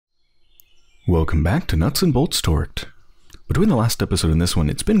Welcome back to Nuts and Bolts Torqued. Between the last episode and this one,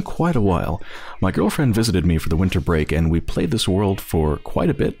 it's been quite a while. My girlfriend visited me for the winter break, and we played this world for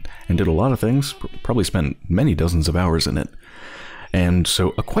quite a bit and did a lot of things, probably spent many dozens of hours in it. And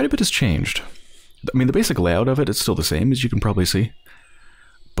so quite a bit has changed. I mean, the basic layout of it is still the same, as you can probably see,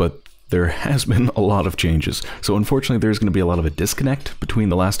 but there has been a lot of changes. So unfortunately, there's going to be a lot of a disconnect between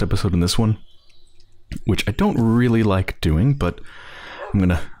the last episode and this one, which I don't really like doing, but I'm going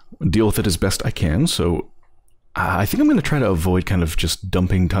to deal with it as best I can. So I think I'm going to try to avoid kind of just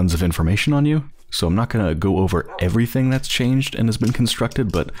dumping tons of information on you. So I'm not going to go over everything that's changed and has been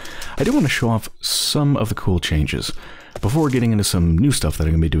constructed, but I do want to show off some of the cool changes before getting into some new stuff that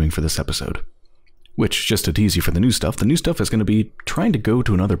I'm going to be doing for this episode. Which, just to tease you for the new stuff is going to be trying to go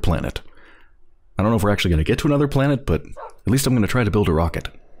to another planet. I don't know if we're actually going to get to another planet, but at least I'm going to try to build a rocket.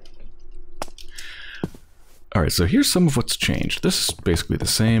 Alright, so here's some of what's changed. This is basically the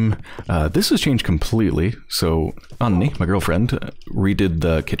same. This has changed completely. So Anni, my girlfriend, redid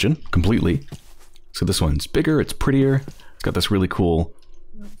the kitchen completely. So this one's bigger, it's prettier. It's got this really cool,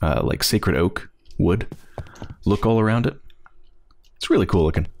 like sacred oak wood look all around it. It's really cool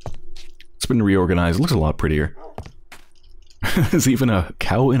looking. It's been reorganized, it looks a lot prettier. There's even a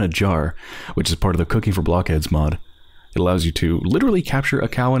cow in a jar, which is part of the Cooking for Blockheads mod. It allows you to literally capture a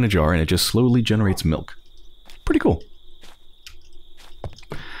cow in a jar and it just slowly generates milk. Pretty cool.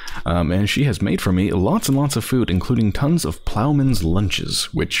 And she has made for me lots and lots of food, including tons of plowman's lunches,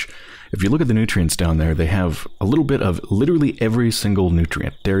 which, if you look at the nutrients down there, they have a little bit of literally every single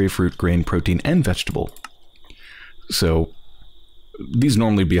nutrient: dairy, fruit, grain, protein, and vegetable. So these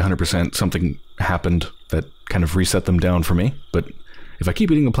normally be 100%. Something happened that kind of reset them down for me, but if I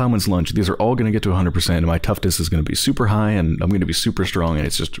keep eating the plowman's lunch, these are all going to get to 100%, and my toughness is going to be super high, and I'm going to be super strong, and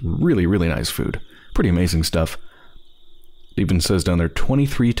it's just really, really nice food. Pretty amazing stuff. It even says down there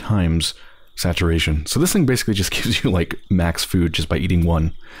 23 times saturation. So this thing basically just gives you like max food just by eating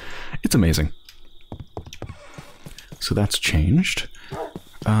one. It's amazing. So that's changed.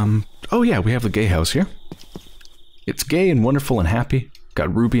 Oh yeah, we have the gay house here. It's gay and wonderful and happy.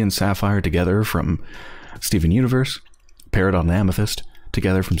 Got Ruby and Sapphire together from Steven Universe. Peridot and Amethyst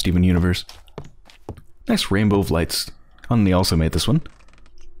together from Steven Universe. Nice rainbow of lights. Anni also made this one.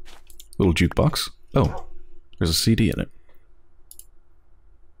 Little jukebox. Oh, there's a CD in it.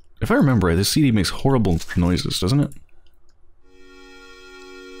 If I remember right, this CD makes horrible noises, doesn't it?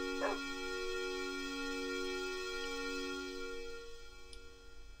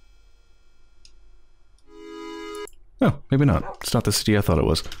 Oh, maybe not. It's not the CD I thought it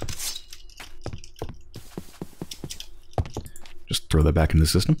was. Just throw that back in the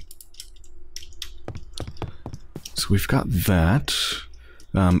system. So we've got that.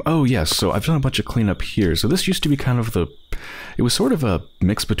 Oh yes, so I've done a bunch of cleanup here. So this used to be kind of the... It was sort of a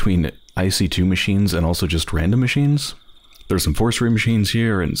mix between IC2 machines and also just random machines. There's some forcery machines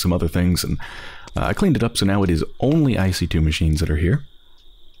here and some other things, and I cleaned it up, so now it is only IC2 machines that are here.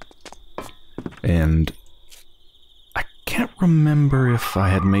 And I can't remember if I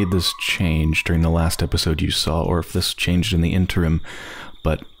had made this change during the last episode you saw, or if this changed in the interim,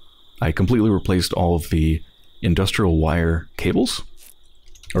 but I completely replaced all of the industrial wire cables.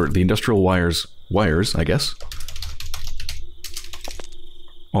 Or the industrial wires, I guess.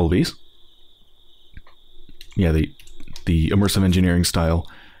 All of these. Yeah, the immersive engineering style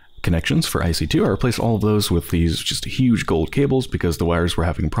connections for IC2. I replaced all of those with these just huge gold cables because the wires were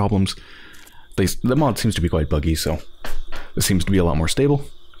having problems. The mod seems to be quite buggy, so this seems to be a lot more stable.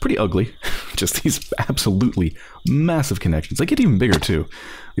 Pretty ugly. Just these absolutely massive connections. They get even bigger too.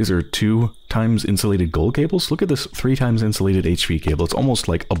 These are 2 times insulated gold cables. Look at this 3 times insulated HV cable. It's almost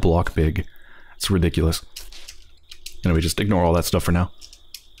like a block big. It's ridiculous. Anyway, just ignore all that stuff for now.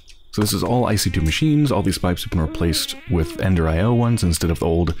 So this is all IC2 machines. All these pipes have been replaced with Ender IO ones instead of the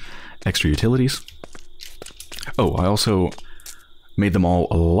old extra utilities. Oh, I also made them all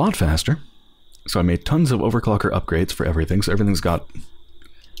a lot faster. So I made tons of overclocker upgrades for everything. So everything's got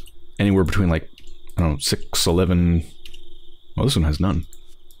anywhere between like, I don't know, 6, 11... Well, this one has none.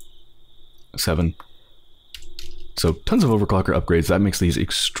 7. So tons of overclocker upgrades. That makes these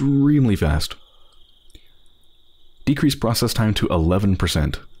extremely fast. Decrease process time to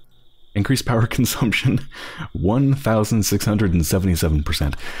 11%. Increase power consumption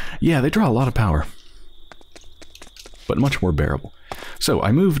 1,677%. Yeah, they draw a lot of power, but much more bearable. So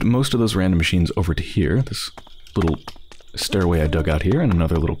I moved most of those random machines over to here. This little stairway I dug out here, and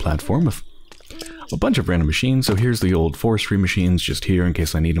another little platform with a bunch of random machines. So here's the old forestry machines just here in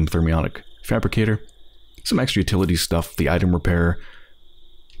case I need them. Thermionic fabricator. Some extra utility stuff. The item repair.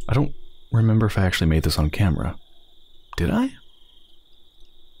 I don't remember if I actually made this on camera. Did I?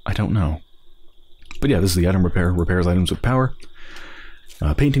 I don't know. But yeah, this is the item repair, repairs items with power.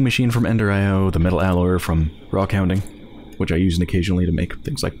 Painting machine from Ender.io, the metal alloyer from rock hounding, which I use occasionally to make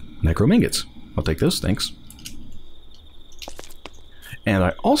things like necromangates. I'll take this, thanks. And I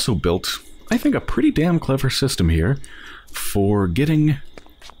also built, I think, a pretty damn clever system here for getting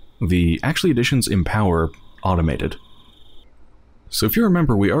the Actually Additions Empower automated. So if you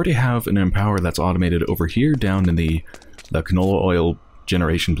remember, we already have an Empower that's automated over here down in the canola oil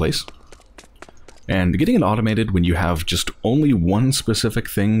generation place. And getting it automated when you have just only one specific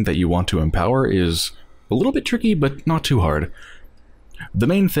thing that you want to empower is a little bit tricky, but not too hard. The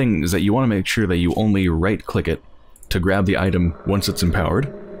main thing is that you want to make sure that you only right-click it to grab the item once it's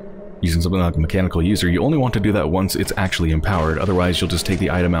empowered. Using something like a mechanical user, you only want to do that once it's actually empowered, otherwise you'll just take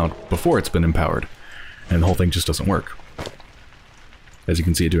the item out before it's been empowered, and the whole thing just doesn't work. As you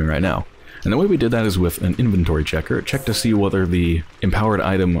can see it doing right now. And the way we did that is with an inventory checker. It checked to see whether the empowered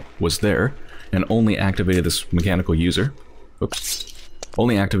item was there, and only activated this mechanical user. Oops.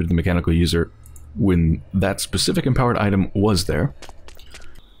 Only activated the mechanical user when that specific empowered item was there.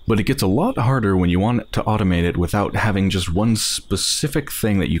 But it gets a lot harder when you want to automate it without having just one specific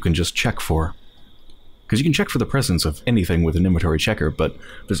thing that you can just check for. Because you can check for the presence of anything with an inventory checker, but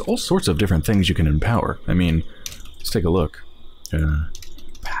there's all sorts of different things you can empower. I mean, let's take a look.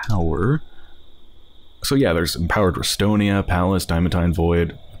 Power. So yeah, there's empowered Restonia, Palace, Diamantine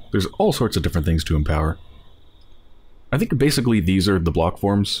Void. There's all sorts of different things to empower. I think basically these are the block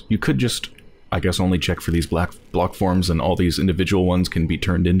forms. You could just, I guess, only check for these block forms, and all these individual ones can be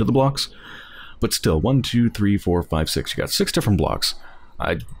turned into the blocks. But still, 1, 2, 3, 4, 5, 6. You got 6 different blocks.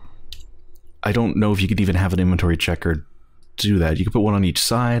 I don't know if you could even have an inventory checker do that. You could put one on each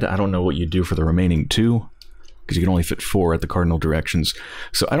side. I don't know what you'd do for the remaining 2, because you can only fit 4 at the cardinal directions.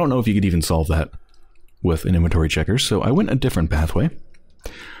 So I don't know if you could even solve that with an inventory checker. So I went a different pathway.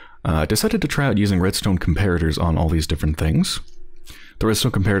 Decided to try out using redstone comparators on all these different things. The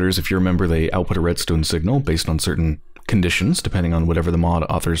redstone comparators, if you remember, they output a redstone signal based on certain conditions, depending on whatever the mod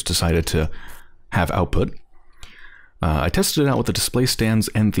authors decided to have output. I tested it out with the display stands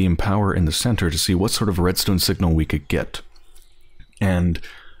and the empower in the center to see what sort of redstone signal we could get. And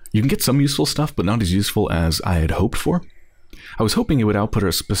you can get some useful stuff, but not as useful as I had hoped for. I was hoping it would output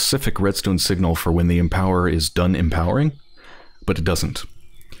a specific redstone signal for when the empower is done empowering, but it doesn't.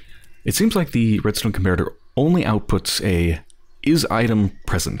 It seems like the redstone comparator only outputs a "is item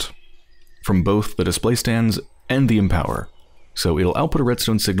present" from both the display stands and the empower. So it'll output a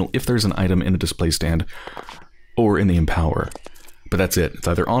redstone signal if there's an item in a display stand or in the empower. But that's it. It's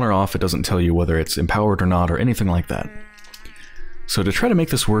either on or off. It doesn't tell you whether it's empowered or not or anything like that. So to try to make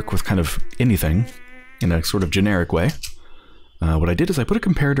this work with kind of anything in a sort of generic way, what I did is I put a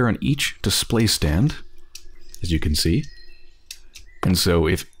comparator on each display stand, as you can see. And so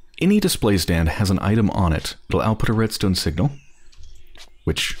if any display stand has an item on it, it'll output a redstone signal,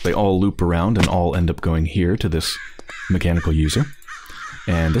 which they all loop around and all end up going here to this mechanical user.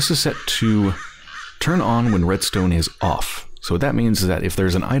 And this is set to turn on when redstone is off. So what that means is that if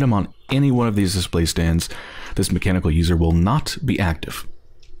there's an item on any one of these display stands, this mechanical user will not be active.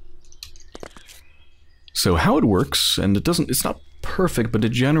 So how it works, and it's not perfect, but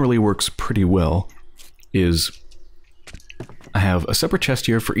it generally works pretty well, is I have a separate chest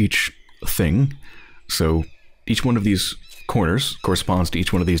here for each thing. So each one of these corners corresponds to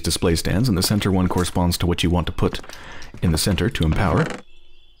each one of these display stands, and the center one corresponds to what you want to put in the center to empower.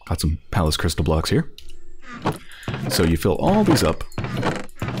 Got some Palace crystal blocks here. So you fill all these up,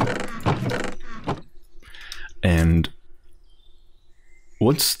 and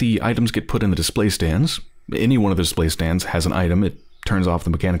once the items get put in the display stands, any one of the display stands has an item, it turns off the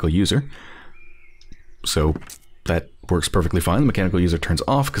mechanical user. So that works perfectly fine. The mechanical user turns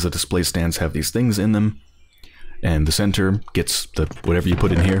off because the display stands have these things in them, and the center gets the whatever you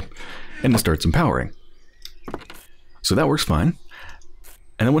put in here, and it starts empowering. So that works fine.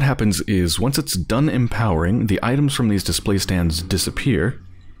 And then what happens is, once it's done empowering, the items from these display stands disappear.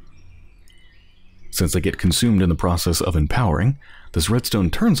 Since they get consumed in the process of empowering, this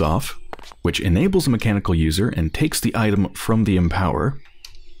redstone turns off, which enables the mechanical user and takes the item from the empower.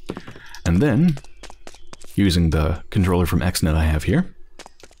 And then, using the controller from XNet I have here,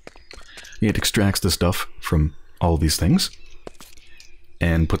 it extracts the stuff from all of these things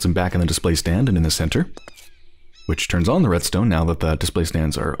and puts them back in the display stand and in the center, which turns on the redstone now that the display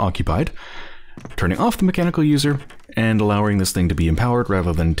stands are occupied, turning off the mechanical user and allowing this thing to be empowered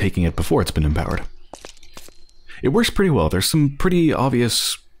rather than taking it before it's been empowered. It works pretty well. There's some pretty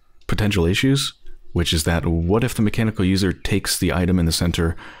obvious potential issues, which is that what if the mechanical user takes the item in the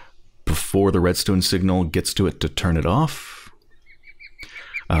center before the redstone signal gets to it to turn it off?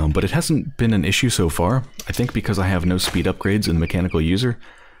 but it hasn't been an issue so far. I think because I have no speed upgrades in the mechanical user,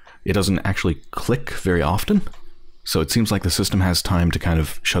 it doesn't actually click very often. So it seems like the system has time to kind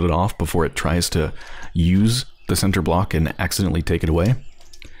of shut it off before it tries to use the center block and accidentally take it away.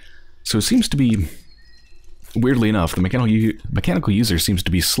 So it seems to be, weirdly enough, the mechanical user seems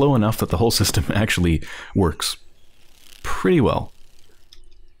to be slow enough that the whole system actually works pretty well.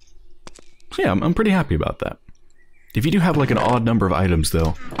 So yeah, I'm pretty happy about that. If you do have like an odd number of items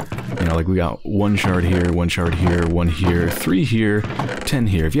though, you know, like we got 1 shard here, 1 shard here, 1 here, 3 here, 10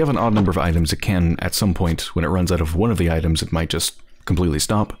 here. If you have an odd number of items, it can, at some point, when it runs out of one of the items, it might just completely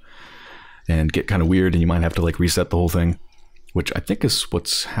stop and get kind of weird, and you might have to like reset the whole thing, which I think is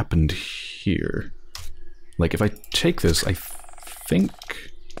what's happened here. Like if I take this, I think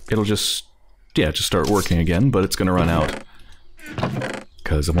it'll just, yeah, just start working again, but it's gonna run out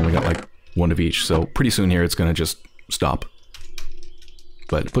because I've only got like 1 of each, so pretty soon here it's gonna just stop.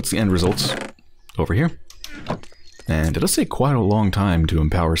 But it puts the end results over here, and it does take quite a long time to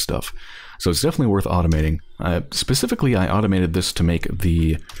empower stuff, so it's definitely worth automating. Specifically, I automated this to make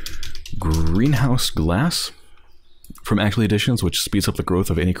the greenhouse glass from Actually Additions, which speeds up the growth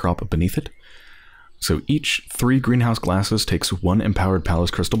of any crop beneath it. So each 3 greenhouse glasses takes 1 empowered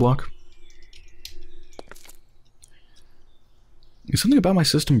Palace crystal block. Is something about my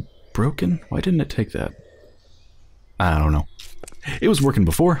system broken? Why didn't it take that? I don't know. It was working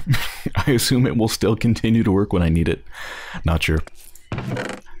before. I assume it will still continue to work when I need it. Not sure.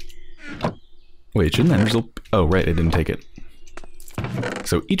 Wait, shouldn't that result... Oh, right, I didn't take it.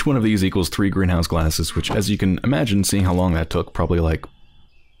 So each one of these equals 3 greenhouse glasses, which, as you can imagine, seeing how long that took, probably like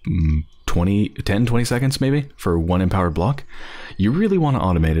 10-20 seconds maybe for 1 empowered block. You really want to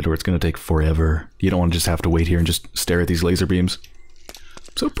automate it or it's going to take forever. You don't want to just have to wait here and just stare at these laser beams.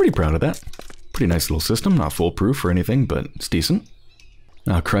 So pretty proud of that. Pretty nice little system, not foolproof or anything, but it's decent.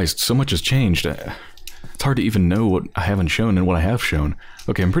 Oh Christ, so much has changed. It's hard to even know what I haven't shown and what I have shown.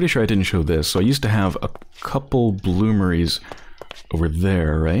 Okay, I'm pretty sure I didn't show this. So I used to have a couple bloomeries over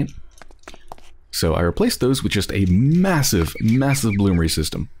there, right? So I replaced those with just a massive, massive bloomery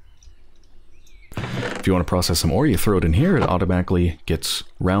system. If you want to process some ore, you throw it in here, it automatically gets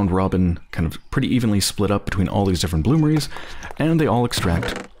round robin, kind of pretty evenly split up between all these different bloomeries, and they all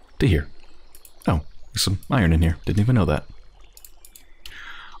extract to here. Oh, there's some iron in here, didn't even know that.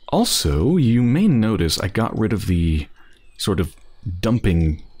 Also, you may notice I got rid of the sort of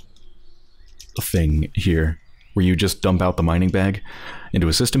dumping thing here, where you just dump out the mining bag into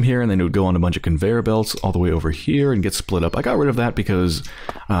a system here, and then it would go on a bunch of conveyor belts all the way over here and get split up. I got rid of that because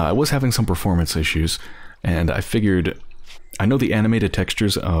I was having some performance issues, and I figured, I know the animated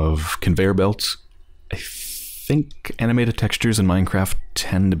textures of conveyor belts, I think animated textures in Minecraft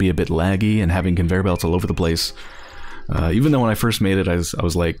tend to be a bit laggy, and having conveyor belts all over the place, even though when I first made it, I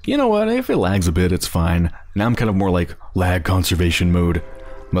was like, you know what, if it lags a bit, it's fine. Now I'm kind of more like lag conservation mode.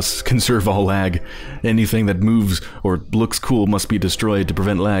 Must conserve all lag. Anything that moves or looks cool must be destroyed to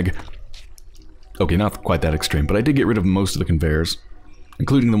prevent lag. Okay, not quite that extreme, but I did get rid of most of the conveyors,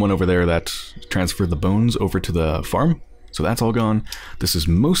 including the one over there that transferred the bones over to the farm. So that's all gone. This is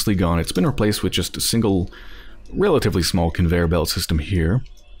mostly gone. It's been replaced with just a single, relatively small conveyor belt system here.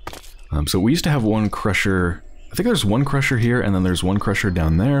 So we used to have 1 crusher. I think there's 1 crusher here, and then there's 1 crusher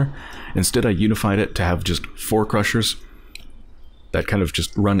down there. Instead, I unified it to have just 4 crushers that kind of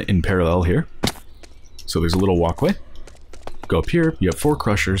just run in parallel here. So there's a little walkway. Go up here, you have 4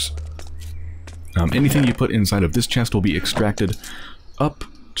 crushers. Anything you put inside of this chest will be extracted up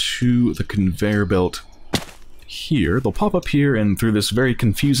to the conveyor belt here. They'll pop up here, and through this very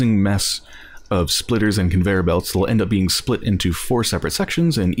confusing mess of splitters and conveyor belts, they'll end up being split into 4 separate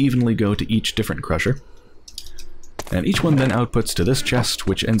sections and evenly go to each different crusher. And each one then outputs to this chest,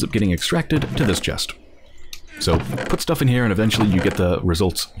 which ends up getting extracted to this chest. So put stuff in here and eventually you get the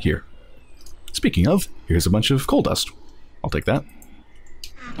results here. Speaking of, here's a bunch of coal dust. I'll take that.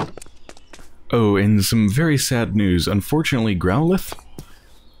 Oh, and some very sad news. Unfortunately, Growlithe...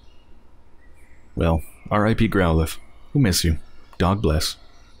 Well, R.I.P. Growlithe. We'll miss you. Dog bless.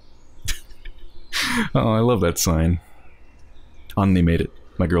 Oh, I love that sign. Onni made it.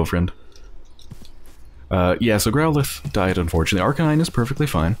 My girlfriend. Yeah, so Growlithe died, unfortunately. Arcanine is perfectly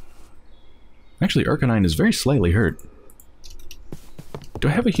fine. Actually, Arcanine is very slightly hurt. Do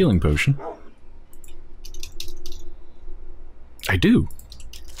I have a healing potion? I do.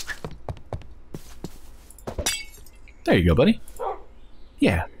 There you go, buddy.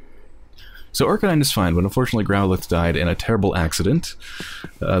 Yeah. So Arcanine is fine, but unfortunately Growlithe died in a terrible accident.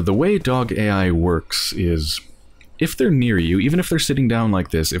 The way dog AI works is, if they're near you, even if they're sitting down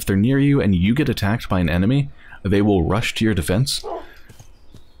like this, if they're near you and you get attacked by an enemy, they will rush to your defense.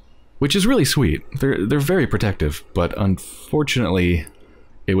 which is really sweet. They're very protective, but unfortunately,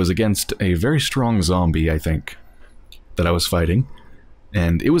 it was against a very strong zombie, I think, that I was fighting.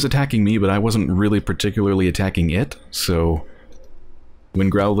 And it was attacking me, but I wasn't really particularly attacking it, so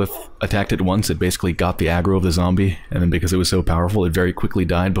when Growlithe attacked it once, it basically got the aggro of the zombie, and then because it was so powerful, it very quickly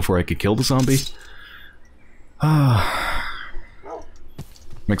died before I could kill the zombie.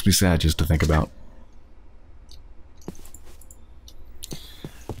 Makes me sad just to think about.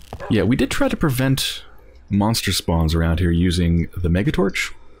 Yeah, we did try to prevent monster spawns around here using the Mega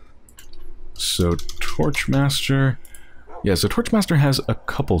Torch. So, Torchmaster... Yeah, so Torchmaster has a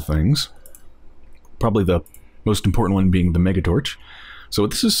couple things. Probably the most important one being the Mega Torch. So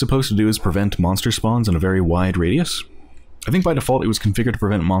what this is supposed to do is prevent monster spawns in a very wide radius. I think by default it was configured to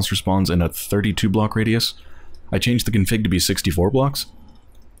prevent monster spawns in a 32 block radius. I changed the config to be 64 blocks,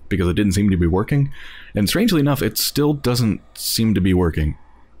 because it didn't seem to be working. And strangely enough, it still doesn't seem to be working.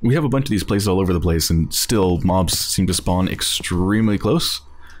 We have a bunch of these places all over the place, and still mobs seem to spawn extremely close.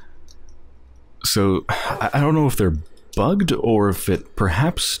 So, I don't know if they're bugged, or if it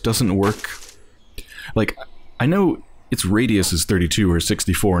perhaps doesn't work. Like, I know its radius is 32 or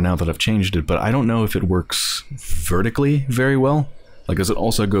 64 now that I've changed it, but I don't know if it works vertically very well. Like, does it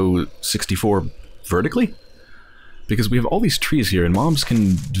also go 64 vertically? Because we have all these trees here, and mobs can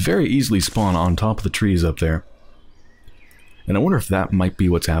very easily spawn on top of the trees up there. And I wonder if that might be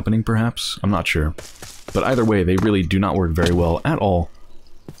what's happening, perhaps? I'm not sure. But either way, they really do not work very well at all.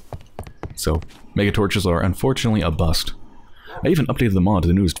 So, Mega Torches are unfortunately a bust. I even updated the mod to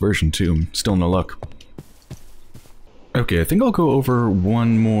the newest version too, still no luck. Okay, I think I'll go over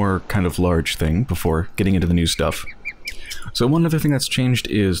one more kind of large thing before getting into the new stuff. So one other thing that's changed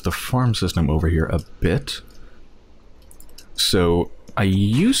is the farm system over here a bit. So, I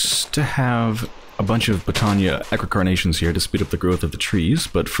used to have a bunch of Botania Acrocarnations here to speed up the growth of the trees,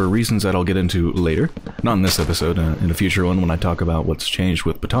 but for reasons that I'll get into later, not in this episode, in a future one when I talk about what's changed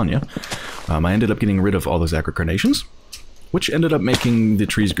with Botania, I ended up getting rid of all those Acrocarnations, which ended up making the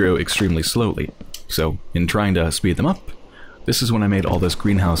trees grow extremely slowly. So, in trying to speed them up, this is when I made all this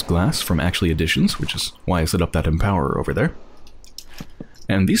greenhouse glass from Actually Additions, which is why I set up that Empower over there.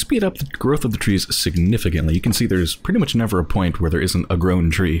 And these speed up the growth of the trees significantly. You can see there's pretty much never a point where there isn't a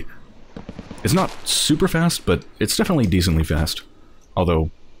grown tree. It's not super fast, but it's definitely decently fast.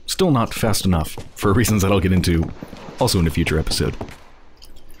 Although, still not fast enough, for reasons that I'll get into also in a future episode.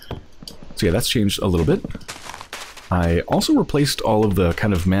 So yeah, that's changed a little bit. I also replaced all of the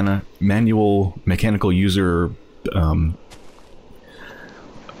kind of manual mechanical user Pam's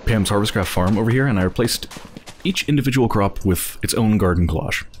Harvestcraft farm over here, and I replaced each individual crop with its own garden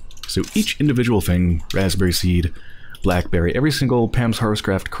cloche. So each individual thing, raspberry seed, blackberry, every single Pam's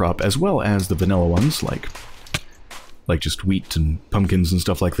Harvestcraft crop, as well as the vanilla ones, like just wheat and pumpkins and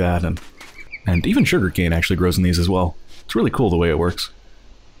stuff like that, and even sugarcane actually grows in these as well. It's really cool the way it works.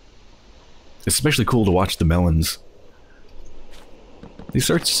 It's especially cool to watch the melons. They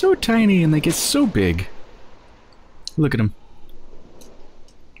start so tiny and they get so big. Look at them.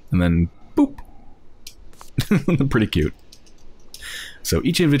 And then, boop! Pretty cute. So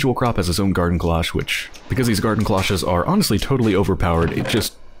each individual crop has its own garden cloche, which, because these garden cloches are honestly totally overpowered, it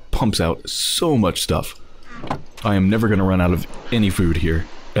just pumps out so much stuff. I am never going to run out of any food here,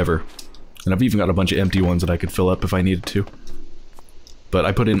 ever. And I've even got a bunch of empty ones that I could fill up if I needed to. But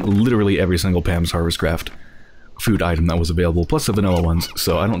I put in literally every single Pam's Harvestcraft food item that was available, plus the vanilla ones,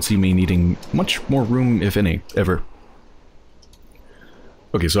 so I don't see me needing much more room, if any, ever.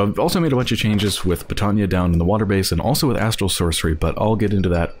 Okay, so I've also made a bunch of changes with Botania down in the water base, and also with Astral Sorcery, but I'll get into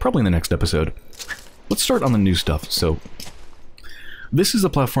that probably in the next episode. Let's start on the new stuff. So, this is the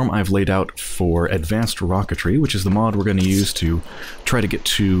platform I've laid out for Advanced Rocketry, which is the mod we're going to use to try to get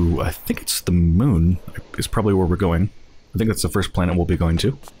to, I think it's the moon, is probably where we're going. I think that's the first planet we'll be going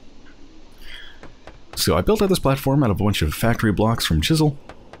to. So I built out this platform out of a bunch of factory blocks from Chisel.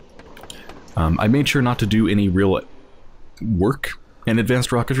 I made sure not to do any real work in Advanced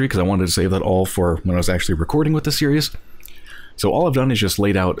Rocketry, because I wanted to save that all for when I was actually recording with the series. So all I've done is just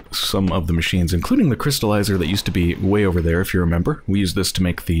laid out some of the machines, including the crystallizer that used to be way over there, if you remember. We used this to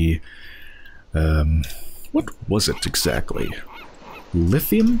make the... what was it exactly?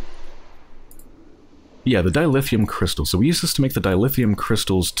 Lithium? Yeah, the dilithium crystal. So we used this to make the dilithium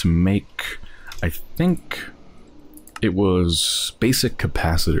crystals to make... I think it was basic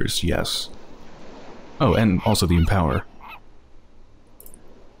capacitors, yes. Oh, and also the Empower.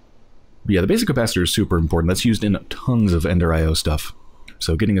 Yeah, the basic capacitor is super important. That's used in tons of Ender IO stuff.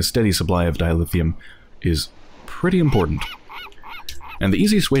 So getting a steady supply of dilithium is pretty important. And the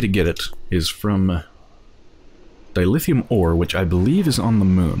easiest way to get it is from dilithium ore, which I believe is on the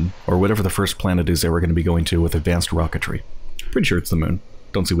moon, or whatever the first planet is that we're going to be going to with advanced rocketry. Pretty sure it's the moon.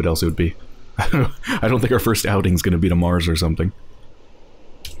 Don't see what else it would be. I don't think our first outing is going to be to Mars or something.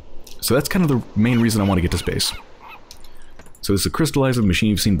 So that's kind of the main reason I want to get to space. So this is a crystallizer machine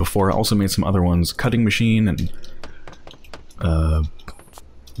you've seen before. I also made some other ones. Cutting machine and...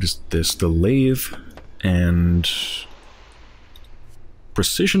 just this. The lathe and...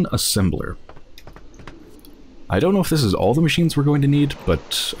 precision assembler. I don't know if this is all the machines we're going to need,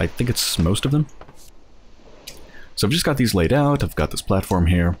 but I think it's most of them. So I've just got these laid out. I've got this platform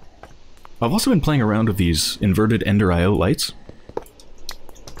here. I've also been playing around with these inverted Ender IO lights.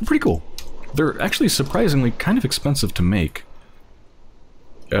 They're pretty cool. They're actually surprisingly kind of expensive to make.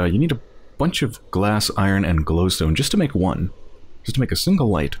 You need a bunch of glass, iron, and glowstone just to make one. Just to make a single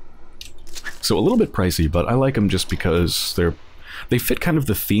light. So a little bit pricey, but I like them just because they fit kind of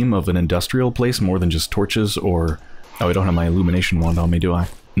the theme of an industrial place more than just torches or... Oh, I don't have my illumination wand on me, do I?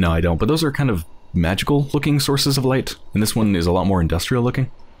 No, I don't, but those are kind of magical looking sources of light, and this one is a lot more industrial looking.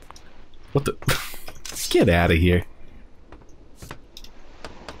 What the... Get out of here.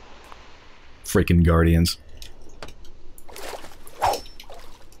 Freaking guardians.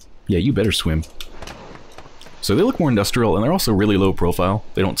 Yeah, you better swim. So they look more industrial, and they're also really low profile.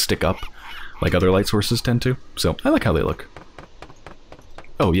 They don't stick up like other light sources tend to, so I like how they look.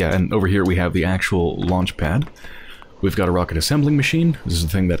 Oh yeah, and over here we have the actual launch pad. We've got a rocket assembling machine. This is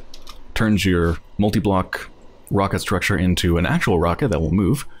the thing that turns your multi-block rocket structure into an actual rocket that will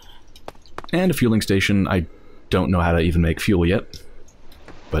move. And a fueling station. I don't know how to even make fuel yet,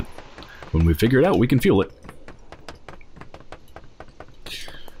 but when we figure it out, we can fuel it.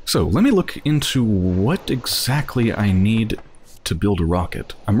 So, let me look into what exactly I need to build a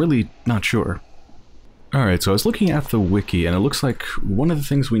rocket. I'm really not sure. Alright, so I was looking at the wiki, and it looks like one of the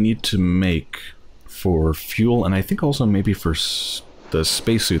things we need to make for fuel, and I think also maybe for the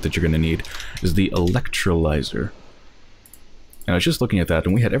spacesuit that you're going to need, is the electrolyzer. And I was just looking at that,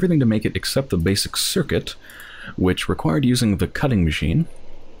 and we had everything to make it except the basic circuit, which required using the cutting machine.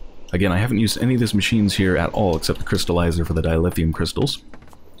 Again, I haven't used any of these machines here at all, except the crystallizer for the dilithium crystals.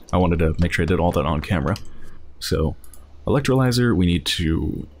 I wanted to make sure I did all that on camera. So, electrolyzer, we need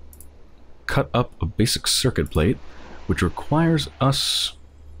to cut up a basic circuit plate, which requires us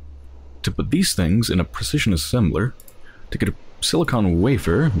to put these things in a precision assembler. To get a silicon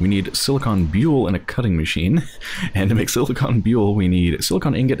wafer, we need silicon buell in a cutting machine, and to make silicon buell, we need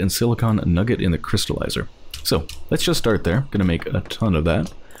silicon ingot and silicon nugget in the crystallizer. So, let's just start there. Gonna make a ton of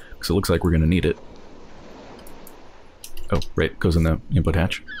that, because it looks like we're gonna need it. Oh, right, goes in the input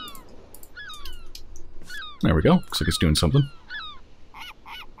hatch. There we go. Looks like it's doing something.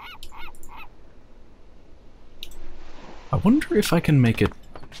 I wonder if I can make it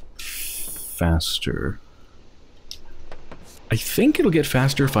faster. I think it'll get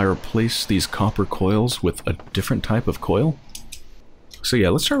faster if I replace these copper coils with a different type of coil. So yeah,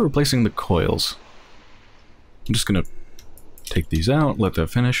 let's start replacing the coils. I'm just gonna take these out, let that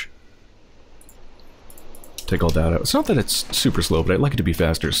finish. Take all that out. It's not that it's super slow, but I'd like it to be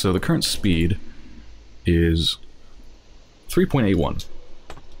faster. So the current speed is 3.81.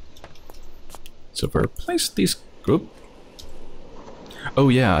 So if I replace these... Oop. Oh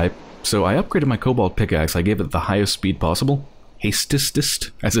yeah, so I upgraded my cobalt pickaxe. I gave it the highest speed possible. Hastest,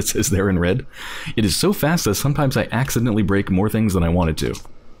 as it says there in red. It is so fast that sometimes I accidentally break more things than I wanted to.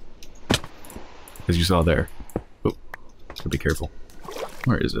 As you saw there. Oh, so be careful.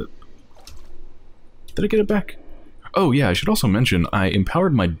 Where is it? Did I get it back? Oh yeah, I should also mention, I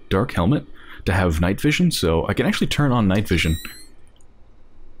empowered my dark helmet to have night vision, so I can actually turn on night vision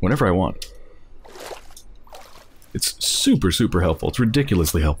whenever I want. It's super, super helpful. It's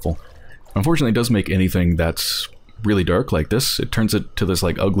ridiculously helpful. Unfortunately, it does make anything that's really dark like this. It turns it to this,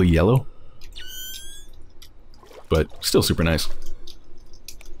 like, ugly yellow. But still super nice.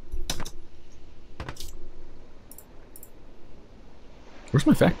 Where's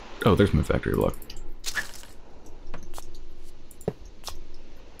my Oh, there's my factory block.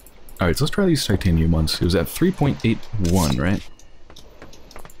 Alright, so let's try these titanium ones. It was at 3.81, right?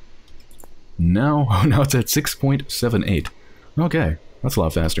 Now, oh, now it's at 6.78. Okay, that's a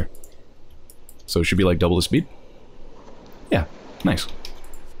lot faster. So it should be like double the speed? Yeah, nice.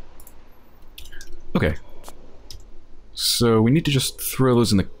 Okay. So we need to just throw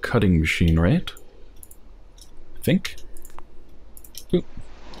those in the cutting machine, right? I think. Oop.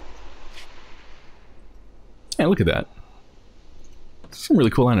 Yeah, look at that. Some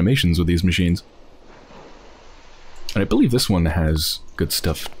really cool animations with these machines. And I believe this one has good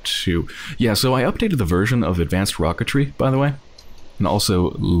stuff too. Yeah, so I updated the version of Advanced Rocketry, by the way. And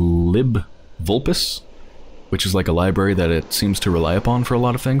also libvulpus. which is like a library that it seems to rely upon for a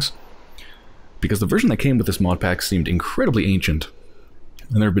lot of things. Because the version that came with this mod pack seemed incredibly ancient.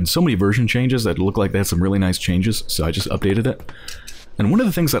 And there have been so many version changes that look like they had some really nice changes, so I just updated it. And one of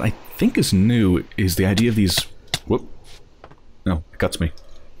the things that I think is new is the idea of these... Whoop. No, it cuts me.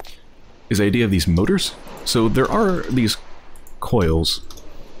 Is the idea of these motors. So there are these coils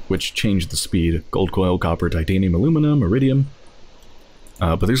which change the speed. Gold coil, copper, titanium, aluminum, iridium.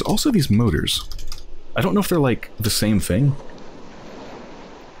 But there's also these motors. I don't know if they're like the same thing.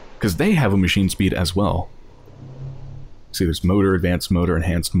 Because they have a machine speed as well. See, there's motor, advanced motor,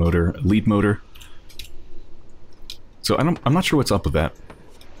 enhanced motor, elite motor. So I'm not sure what's up with that.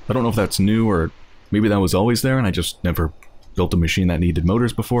 I don't know if that's new or maybe that was always there and I just never built a machine that needed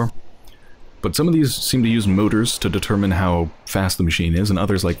motors before. But some of these seem to use motors to determine how fast the machine is, and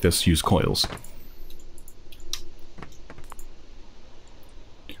others like this use coils.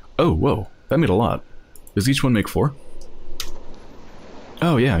 Oh, whoa, that made a lot. Does each one make 4?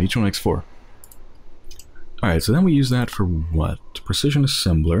 Oh yeah, each one makes 4. Alright, so then we use that for what? Precision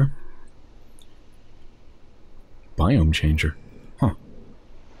assembler. Biome changer. Huh.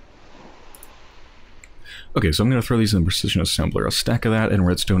 Okay, so I'm going to throw these in precision assembler. A stack of that and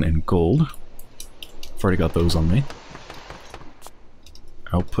redstone and gold. I've already got those on me.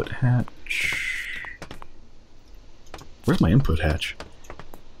 Output hatch. Where's my input hatch?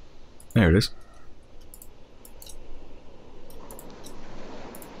 There it is.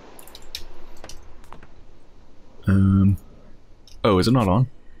 Oh, is it not on?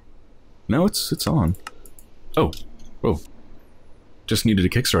 No, it's on. Oh. Whoa. Just needed a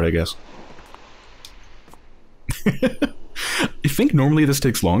kickstart, I guess. I think normally this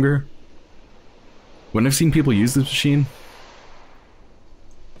takes longer. When I've seen people use this machine,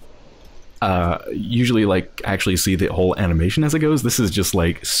 usually like actually see the whole animation as it goes. This is just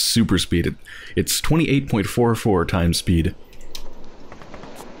like super speed. It's 28.44 times speed.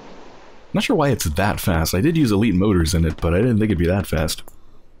 Not sure why it's that fast. I did use elite motors in it, but I didn't think it'd be that fast.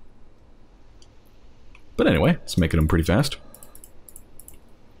 But anyway, it's making them pretty fast.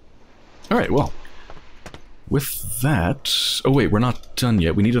 Alright, well. With that... Oh wait, we're not done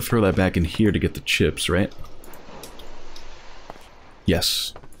yet. We need to throw that back in here to get the chips, right?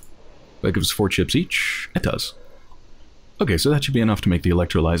 Yes. That gives 4 chips each. It does. Okay, so that should be enough to make the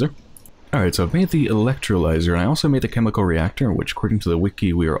electrolyzer. Alright, so I've made the electrolyzer, and I also made the chemical reactor, which according to the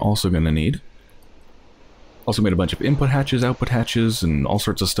wiki we are also going to need. Also made a bunch of input hatches, output hatches, and all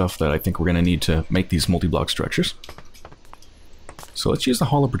sorts of stuff that I think we're going to need to make these multi-block structures. So let's use the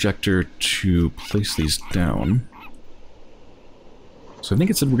holo projector to place these down. So I think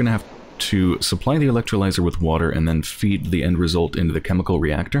it said we're going to have to supply the electrolyzer with water and then feed the end result into the chemical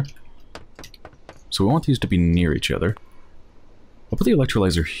reactor. So we want these to be near each other. I'll put the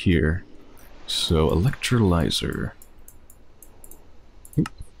electrolyzer here. So, electrolyzer. Oop.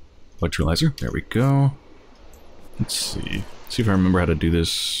 Electrolyzer, there we go. Let's see. See if I remember how to do this.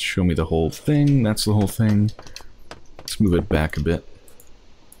 Show me the whole thing. That's the whole thing. Let's move it back a bit.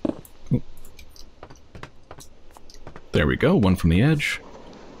 Oop. There we go, one from the edge.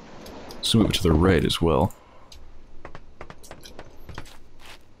 Let's move it to the right as well.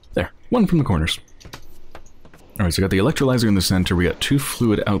 There, one from the corners. Alright, so I got the electrolyzer in the center, we got 2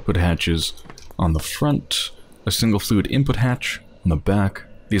 fluid output hatches on the front, a single fluid input hatch on the back.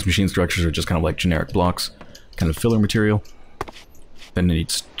 These machine structures are just kind of like generic blocks, kind of filler material. Then it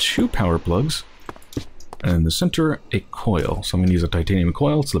needs 2 power plugs, and in the center, a coil. So I'm going to use a titanium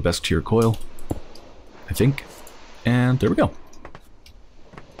coil, it's the best tier coil, I think. And there we go.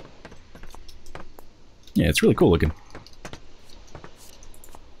 Yeah, it's really cool looking.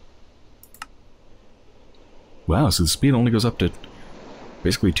 Wow, so the speed only goes up to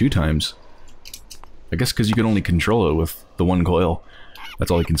basically 2 times. I guess because you can only control it with the one coil. That's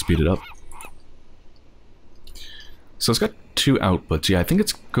all you can speed it up. So it's got 2 outputs. Yeah, I think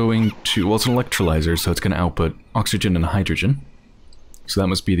it's going to... Well, it's an electrolyzer, so it's going to output oxygen and hydrogen. So that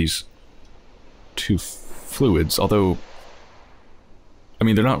must be these 2 fluids, although... I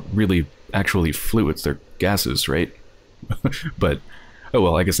mean, they're not really actually fluids, they're gases, right? But, oh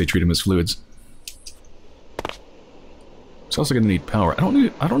well, I guess they treat them as fluids. It's also going to need power.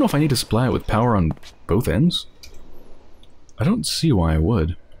 I don't know if I need to supply it with power on both ends. I don't see why I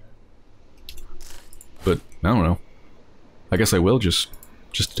would. But, I don't know. I guess I will just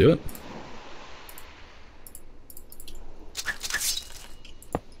do it.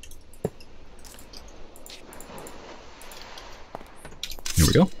 Here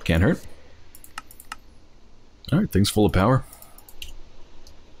we go. Can't hurt. Alright, thing's full of power.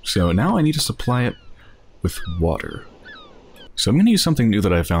 So now I need to supply it with water. So I'm going to use something new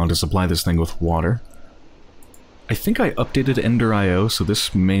that I found to supply this thing with water. I think I updated Ender.io, so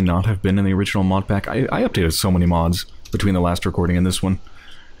this may not have been in the original mod pack. I updated so many mods between the last recording and this one.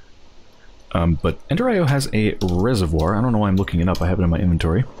 But Ender.io has a reservoir. I don't know why I'm looking it up. I have it in my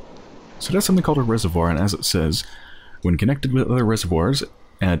inventory. So it has something called a reservoir, and as it says, when connected with other reservoirs,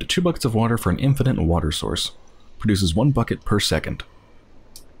 add 2 buckets of water for an infinite water source. Produces 1 bucket per second.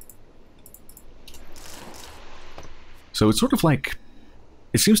 So it's sort of like...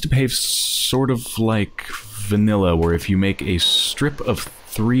 It seems to behave sort of like vanilla, where if you make a strip of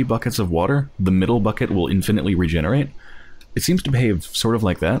 3 buckets of water, the middle bucket will infinitely regenerate. It seems to behave sort of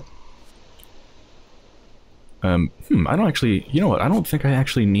like that. I don't actually... You know what? I don't think I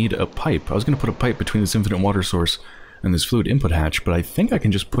actually need a pipe. I was going to put a pipe between this infinite water source and this fluid input hatch, but I think I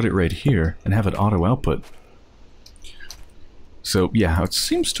can just put it right here and have it auto-output. So, yeah, how it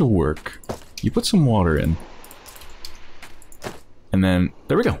seems to work, you put some water in, and then,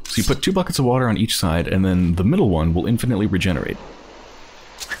 there we go. So you put 2 buckets of water on each side, and then the middle one will infinitely regenerate.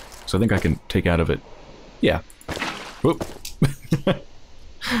 So I think I can take out of it. Yeah. Whoop.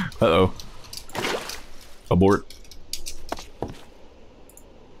 Uh-oh. Abort.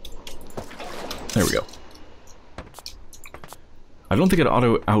 There we go. I don't think it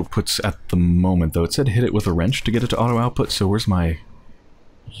auto-outputs at the moment, though. It said hit it with a wrench to get it to auto-output, so where's my...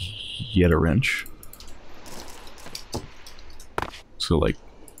 Yet a wrench. So, like,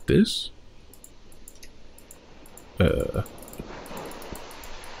 this?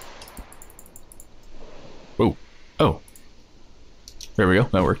 Whoa. Oh. There we go,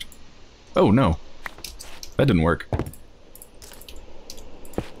 that worked. Oh, no. That didn't work.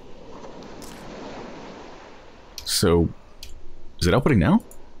 So... Is it outputting now?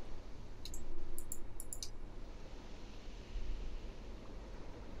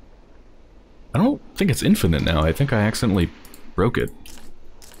 I don't think it's infinite now. I think I accidentally broke it.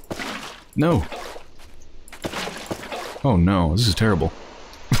 No. Oh no, this is terrible.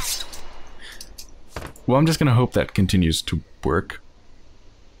 Well, I'm just gonna hope that continues to work.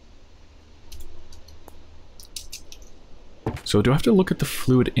 So do I have to look at the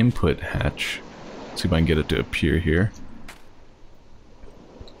fluid input hatch? See if I can get it to appear here.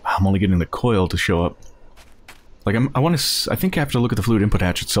 I'm only getting the coil to show up. Like, I think I have to look at the fluid input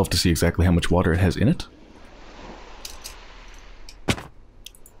hatch itself to see exactly how much water it has in it.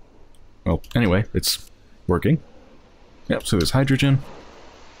 Well, anyway, it's working. Yep, so there's hydrogen.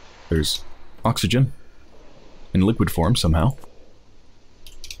 There's oxygen. In liquid form, somehow.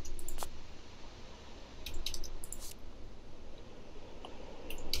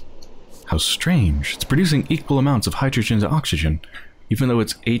 How strange. It's producing equal amounts of hydrogen to oxygen. Even though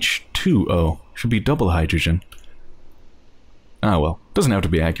it's H2O, should be double hydrogen. Ah well, doesn't have to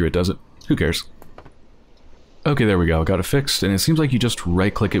be accurate, does it? Who cares? Okay, there we go, got it fixed, and it seems like you just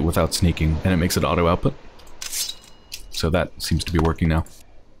right-click it without sneaking, and it makes it auto-output. So that seems to be working now.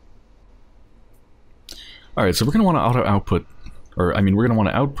 Alright, so we're going to want to auto-output, or I mean, we're going to want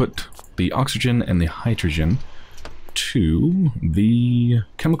to output the oxygen and the hydrogen to the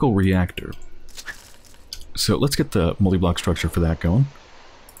chemical reactor. So let's get the multi-block structure for that going.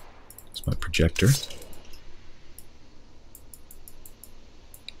 It's my projector.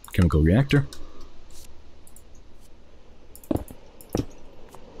 Chemical reactor.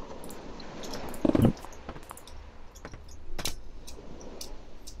 Nope.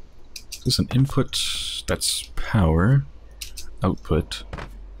 Is this an input? That's power. Output.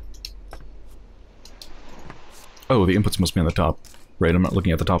 Oh, the inputs must be on the top. Right, I'm not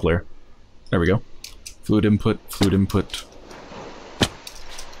looking at the top layer. There we go. Fluid input, fluid input.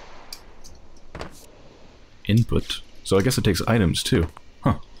 Input. So I guess it takes items too.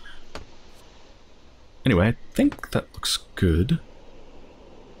 Huh. Anyway, I think that looks good.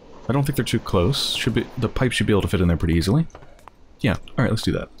 I don't think they're too close. The pipe should be able to fit in there pretty easily. Yeah, alright, let's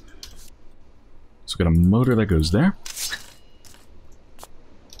do that. So we've got a motor that goes there.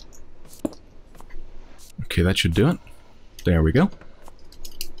 Okay, that should do it. There we go.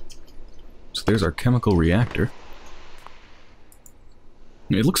 So there's our chemical reactor.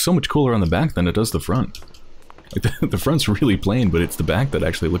 It looks so much cooler on the back than it does the front. Like the front's really plain, but it's the back that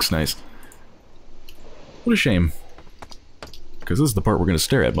actually looks nice. What a shame. Because this is the part we're going to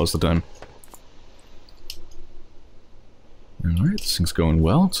stare at most of the time. Alright, this thing's going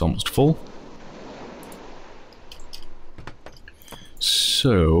well. It's almost full.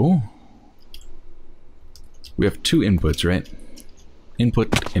 So... we have 2 inputs, right?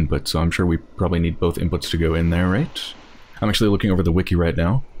 Input, input, so I'm sure we probably need both inputs to go in there, right? I'm actually looking over the wiki right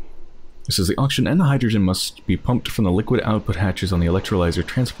now. It says the oxygen and the hydrogen must be pumped from the liquid output hatches on the electrolyzer,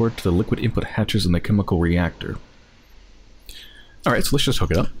 transport to the liquid input hatches in the chemical reactor. Alright, so let's just hook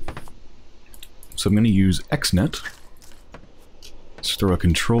it up. So I'm going to use XNet. Let's throw a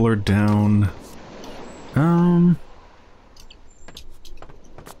controller down.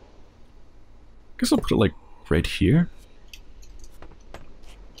 Guess I'll put it like right here.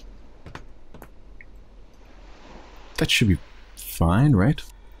 That should be fine, right?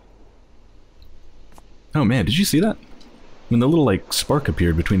 Oh man, did you see that? When the little like spark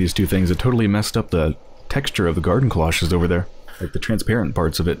appeared between these two things, it totally messed up the texture of the garden cloches over there. Like the transparent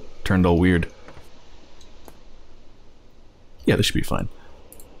parts of it turned all weird. Yeah, this should be fine.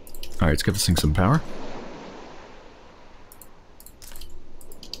 Alright, let's give this thing some power.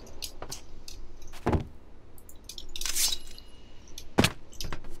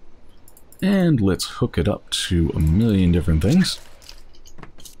 And let's hook it up to a million different things.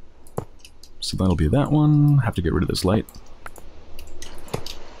 So that'll be that one. Have to get rid of this light.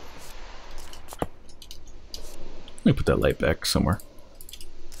 Let me put that light back somewhere.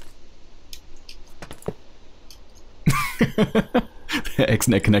 The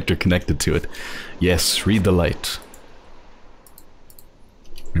XNet connector connected to it. Yes, read the light.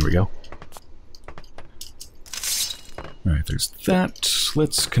 There we go. Alright, there's that.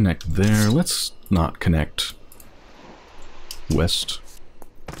 Let's connect there. Let's not connect west.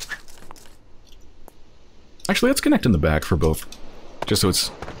 Actually, let's connect in the back for both. Just so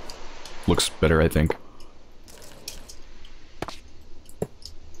it's looks better, I think.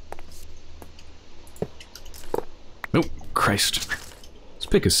 Oh, Christ. This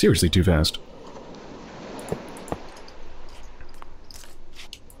pick is seriously too fast.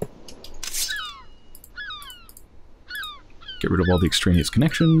 Get rid of all the extraneous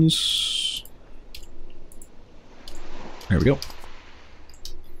connections. There we go.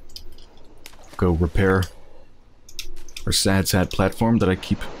 Go repair our sad platform that I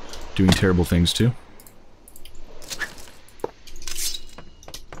keep doing terrible things to.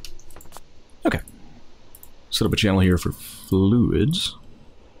 Okay. Set up a channel here for fluids.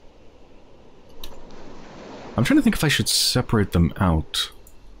 I'm trying to think if I should separate them out.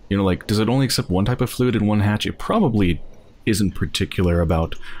 You know, like, does it only accept one type of fluid in one hatch? It probably isn't particular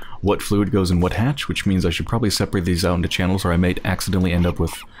about what fluid goes in what hatch, which means I should probably separate these out into channels, or I might accidentally end up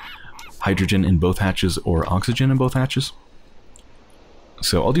with hydrogen in both hatches or oxygen in both hatches.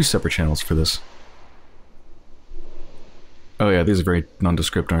 So I'll do separate channels for this. Oh yeah, these are very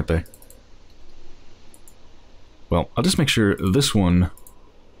nondescript, aren't they? Well, I'll just make sure this one,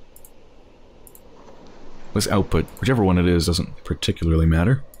 this output, whichever one it is, doesn't particularly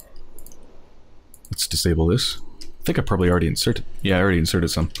matter. Let's disable this. I think I probably already inserted... Yeah, I already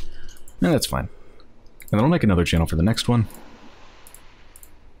inserted some. Yeah, that's fine. And then I'll make another channel for the next one.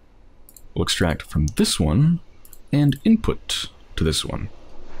 We'll extract from this one and input to this one.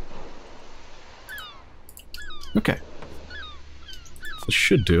 Okay. This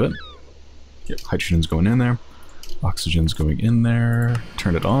should do it. Yep, hydrogen's going in there. Oxygen's going in there.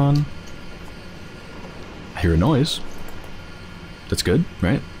 Turn it on. I hear a noise. That's good,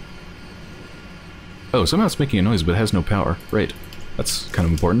 right? Oh, somehow it's making a noise, but it has no power. Right. That's kind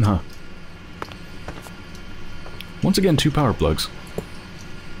of important, huh? Once again, 2 power plugs.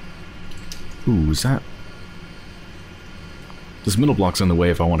 Ooh, is that... This middle block's in the way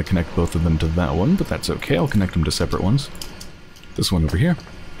if I want to connect both of them to that one, but that's okay. I'll connect them to separate ones. This one over here.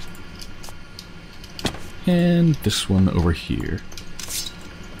 And this one over here.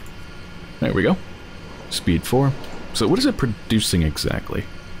 There we go. Speed 4. So what is it producing exactly?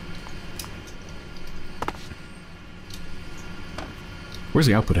 Where's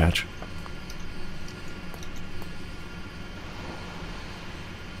the output hatch?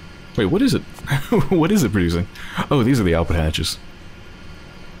 Wait, what is it? What is it producing? Oh, these are the output hatches.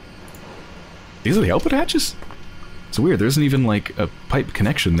 These are the output hatches? It's weird, there isn't even like a pipe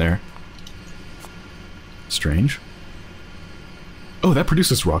connection there. Strange. Oh, that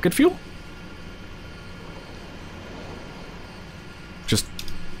produces rocket fuel? Just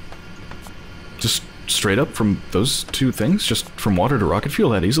straight up from those two things? Just from water to rocket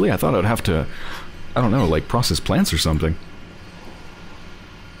fuel that easily? I thought I would have to, I don't know, like process plants or something.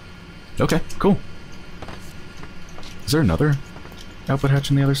 Okay, cool. Is there another output hatch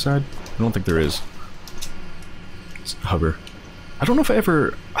on the other side? I don't think there is. It's hover. I don't know if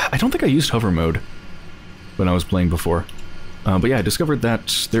I don't think I used hover mode when I was playing before. But yeah, I discovered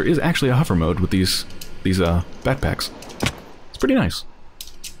that there is actually a hover mode with these backpacks. It's pretty nice.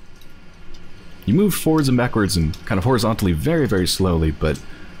 You move forwards and backwards and kind of horizontally very, very slowly, but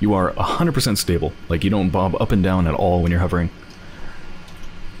you are 100% stable. Like, you don't bob up and down at all when you're hovering.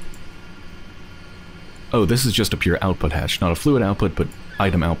 Oh, this is just a pure output hatch. Not a fluid output, but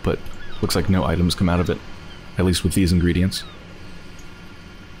item output. Looks like no items come out of it. At least with these ingredients.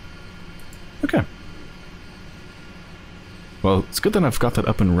 Okay. Well, it's good that I've got that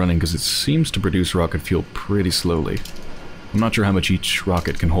up and running, because it seems to produce rocket fuel pretty slowly. I'm not sure how much each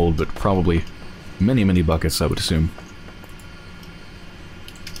rocket can hold, but probably many, many buckets, I would assume.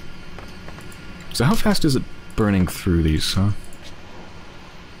 So how fast is it burning through these, huh?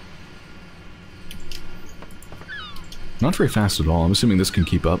 Not very fast at all. I'm assuming this can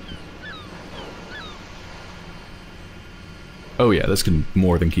keep up. Oh yeah, this can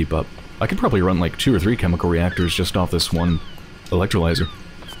more than keep up. I could probably run like 2 or 3 chemical reactors just off this one electrolyzer.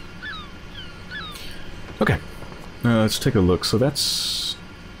 Okay, let's take a look. So that's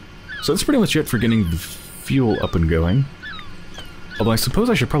pretty much it for getting the fuel up and going. Although I suppose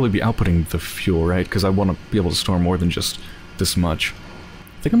I should probably be outputting the fuel, right? Because I want to be able to store more than just this much.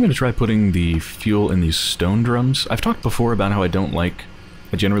 I think I'm going to try putting the fuel in these stone drums. I've talked before about how I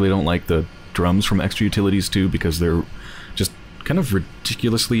generally don't like the drums from Extra Utilities 2 because they're just kind of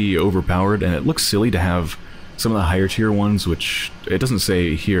ridiculously overpowered, and it looks silly to have some of the higher tier ones, which it doesn't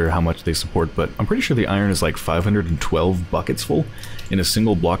say here how much they support, but I'm pretty sure the iron is like 512 buckets full in a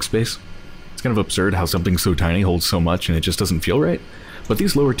single block space. It's kind of absurd how something so tiny holds so much and it just doesn't feel right. But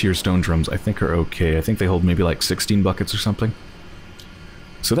these lower tier stone drums I think are okay. I think they hold maybe like 16 buckets or something.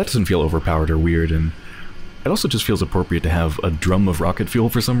 So that doesn't feel overpowered or weird, and it also just feels appropriate to have a drum of rocket fuel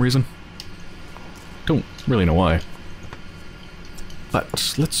for some reason. Don't really know why.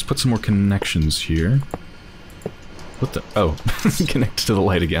 But let's put some more connections here. What the? Oh, connect to the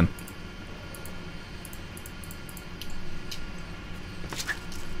light again.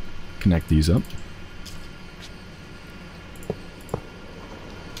 Connect these up.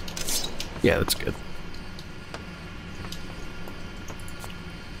 Yeah, that's good.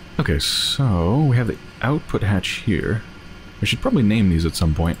 Okay, so we have the output hatch here. I should probably name these at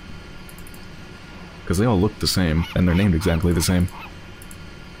some point, because they all look the same, and they're named exactly the same.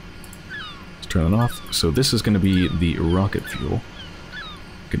 Let's turn it off. So this is going to be the rocket fuel.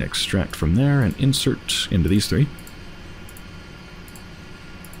 You can extract from there and insert into these 3.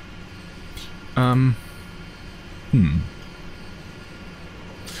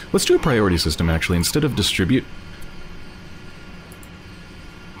 Let's do a priority system, actually, instead of distribute.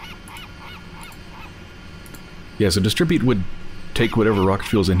 Yeah, so distribute would take whatever rocket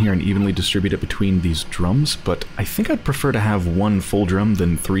fuel's in here and evenly distribute it between these drums, but I think I'd prefer to have 1 full drum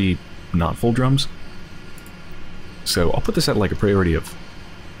than 3 not full drums. So I'll put this at like a priority of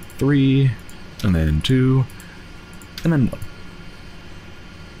 3, and then 2, and then 1.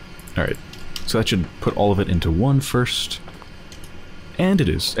 Alright, so that should put all of it into 1 first. And it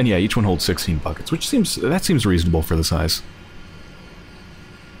is. And yeah, each one holds 16 buckets, which seems reasonable for the size.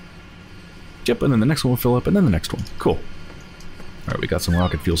 Yep, and then the next one will fill up, and then the next one. Cool. Alright, we got some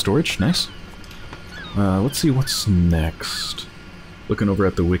rocket fuel storage. Nice. Let's see what's next. Looking over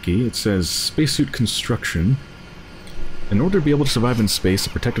at the wiki, it says spacesuit construction. In order to be able to survive in space, a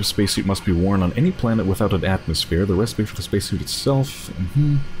protective spacesuit must be worn on any planet without an atmosphere. The recipe for the spacesuit itself...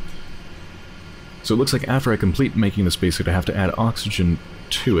 So it looks like after I complete making the spacesuit, I have to add oxygen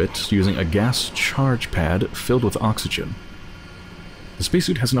to it using a gas charge pad filled with oxygen. The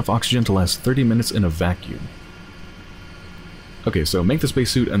spacesuit has enough oxygen to last 30 minutes in a vacuum. Okay, so make the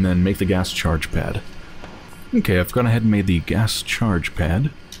spacesuit and then make the gas charge pad. Okay, I've gone ahead and made the gas charge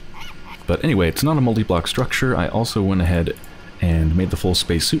pad. But anyway, it's not a multi-block structure. I also went ahead and made the full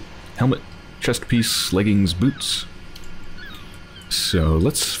spacesuit. Helmet, chest piece, leggings, boots. So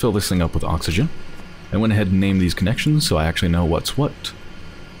let's fill this thing up with oxygen. I went ahead and named these connections so I actually know what's what.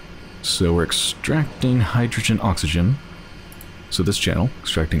 So we're extracting hydrogen, oxygen. So this channel,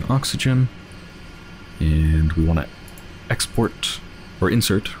 extracting oxygen. And we want to export, or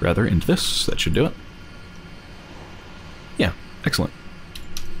insert, rather, into this. That should do it. Yeah, excellent.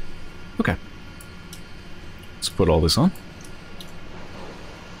 Okay. Let's put all this on.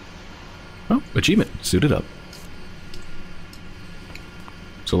 Oh, achievement. Suited up.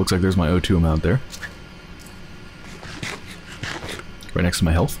 So it looks like there's my O2 amount there. Right next to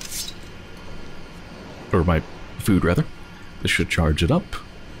my health. Or my food, rather. This should charge it up.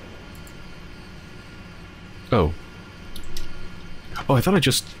 Oh. Oh, I thought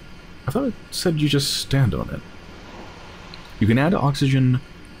it said you just stand on it. You can add oxygen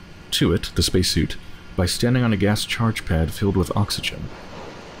to it, the spacesuit, by standing on a gas charge pad filled with oxygen.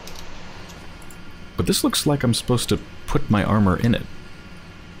 But this looks like I'm supposed to put my armor in it.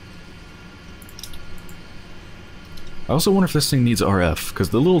 I also wonder if this thing needs RF, because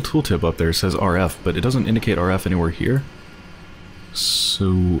the little tooltip up there says RF, but it doesn't indicate RF anywhere here.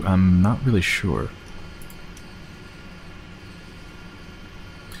 So I'm not really sure.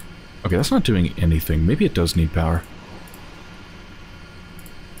 Okay, that's not doing anything. Maybe it does need power.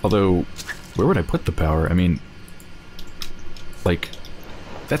 Although, where would I put the power? I mean, Like,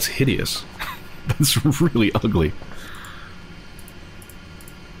 that's hideous. That's really ugly.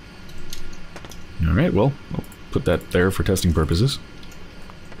 Alright, well, I'll put that there for testing purposes.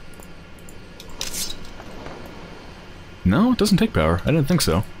 No, it doesn't take power. I didn't think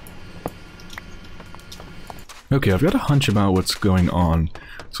so. Okay, I've got a hunch about what's going on.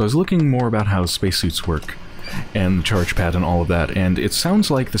 So I was looking more about how spacesuits work, and the charge pad and all of that, and it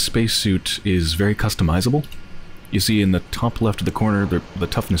sounds like the spacesuit is very customizable. You see in the top left of the corner, the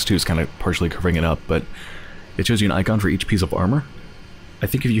toughness 2 is kind of partially covering it up, but it shows you an icon for each piece of armor. I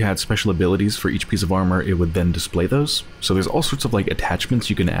think if you had special abilities for each piece of armor, it would then display those. So there's all sorts of like attachments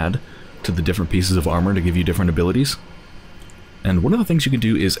you can add to the different pieces of armor to give you different abilities. And one of the things you can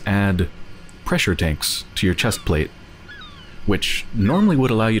do is add pressure tanks to your chest plate, which normally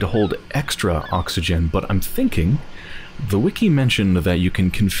would allow you to hold extra oxygen, but I'm thinking the wiki mentioned that you can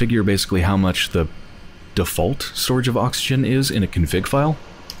configure basically how much the default storage of oxygen is in a config file.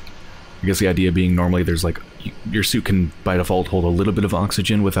 I guess the idea being normally there's like, your suit can by default hold a little bit of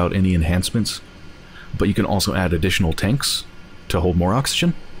oxygen without any enhancements, but you can also add additional tanks to hold more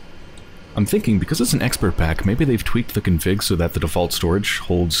oxygen. I'm thinking because it's an expert pack, maybe they've tweaked the config so that the default storage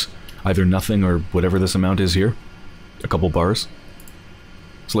holds either nothing or whatever this amount is here. A couple bars.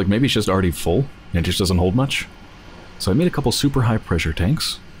 So like maybe it's just already full and it just doesn't hold much. So I made a couple super high pressure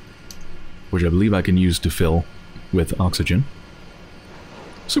tanks, which I believe I can use to fill with oxygen.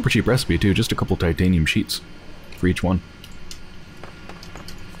 Super cheap recipe too, just a couple titanium sheets for each one.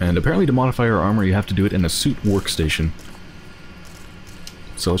 And apparently to modify your armor you have to do it in a suit workstation.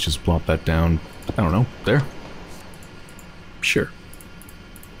 So let's just plop that down, I don't know, there? Sure.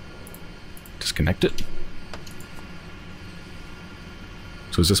 Disconnect it.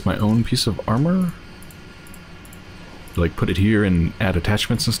 So is this my own piece of armor? Like put it here and add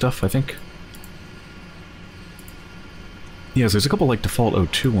attachments and stuff, I think? Yes, there's a couple like default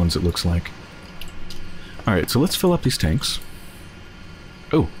O2 ones it looks like. Alright, so let's fill up these tanks.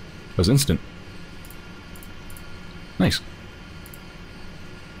 Oh, that was instant. Nice.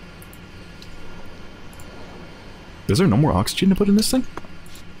 Is there no more oxygen to put in this thing?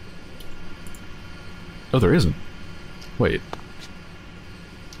 Oh, there isn't. Wait.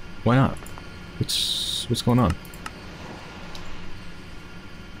 Why not? What's going on?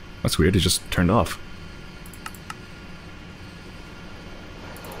 That's weird, it just turned off.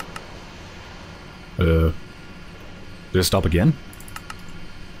 Did it stop again?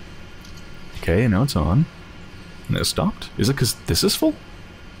 Okay, now it's on. And it stopped? Is it because this is full?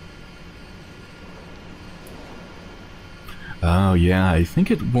 Oh yeah, I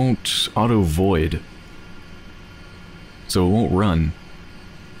think it won't auto-void. So it won't run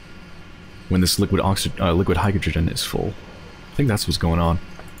when this liquid hydrogen is full. I think that's what's going on.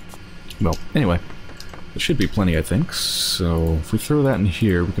 Well, anyway, there should be plenty, I think. So if we throw that in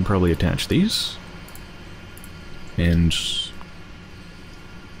here, we can probably attach these. And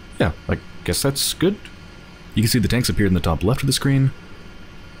yeah, I guess that's good. You can see the tanks appeared in the top left of the screen.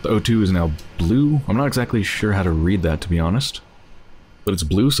 The O2 is now blue. I'm not exactly sure how to read that, to be honest. But it's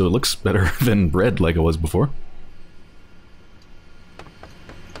blue, so it looks better than red like it was before.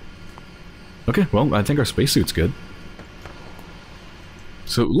 Okay, well, I think our spacesuit's good.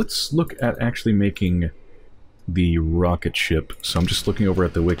 So let's look at actually making the rocket ship. So I'm just looking over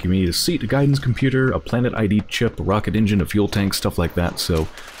at the wiki. We need a seat, a guidance computer, a planet ID chip, a rocket engine, a fuel tank, stuff like that. So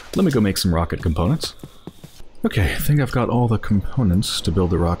let me go make some rocket components. Okay, I think I've got all the components to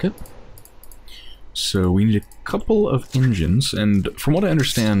build the rocket. So we need a couple of engines, and from what I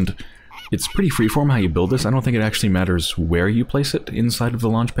understand, it's pretty freeform how you build this. I don't think it actually matters where you place it inside of the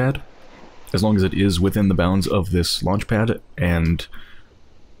launch pad, as long as it is within the bounds of this launch pad, and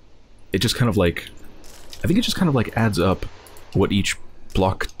it just kind of like, I think it just kind of like adds up what each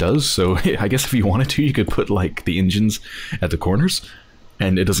block does. So I guess if you wanted to, you could put like the engines at the corners,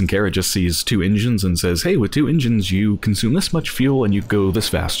 and it doesn't care, it just sees 2 engines and says, hey, with 2 engines you consume this much fuel and you go this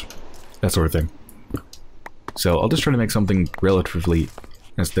fast. That sort of thing. So I'll just try to make something relatively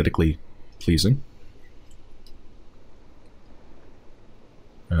aesthetically pleasing.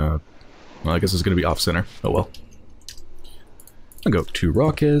 Well, I guess it's going to be off-center. Oh well. I'll go 2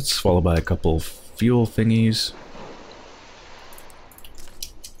 rockets, followed by a couple fuel thingies.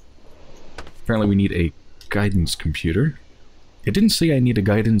 Apparently we need a guidance computer. It didn't say I need a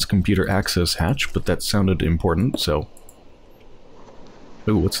guidance computer access hatch, but that sounded important, so...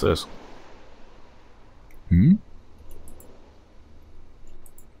 Ooh, what's this?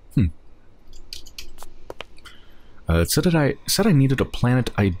 It said I needed a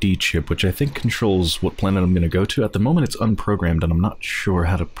planet ID chip, which I think controls what planet I'm going to go to. At the moment it's unprogrammed, and I'm not sure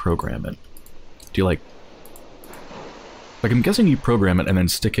how to program it. Do you like... Like, I'm guessing you program it and then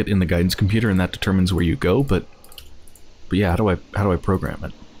stick it in the guidance computer and that determines where you go, but yeah, how do I program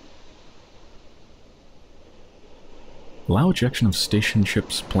it? Allow ejection of station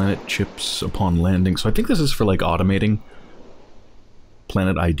chips, planet chips upon landing. So I think this is for, like, automating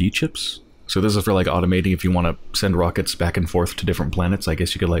planet ID chips. So this is for, like, automating if you want to send rockets back and forth to different planets. I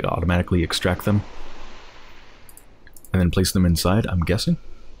guess you could, like, automatically extract them and then place them inside, I'm guessing.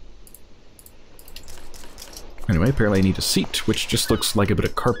 Anyway, apparently I need a seat, which just looks like a bit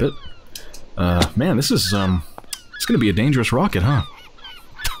of carpet. Man, this is, it's gonna be a dangerous rocket, huh?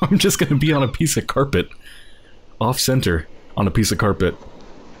 I'm just gonna be on a piece of carpet. Off-center, on a piece of carpet.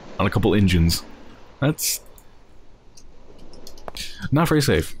 On a couple engines. That's not very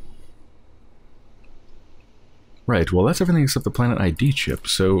safe. Right, well that's everything except the planet ID chip,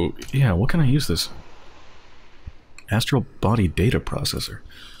 so yeah, what can I use this? Astral Body Data Processor.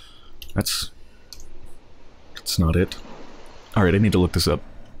 That's not it. Alright, I need to look this up.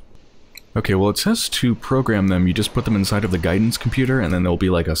 Okay, well it says to program them, you just put them inside of the guidance computer and then there'll be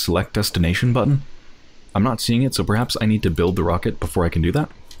like a select destination button. I'm not seeing it, so perhaps I need to build the rocket before I can do that.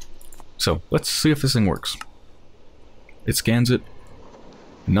 So, let's see if this thing works. It scans it.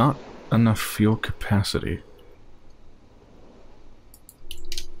 Not enough fuel capacity.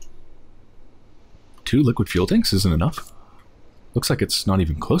 2 liquid fuel tanks isn't enough. Looks like it's not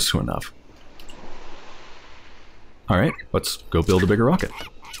even close to enough. Alright, let's go build a bigger rocket.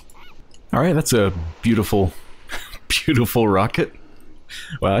 Alright, that's a beautiful, beautiful rocket.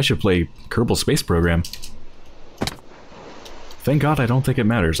 Wow, I should play Kerbal Space Program. Thank God I don't think it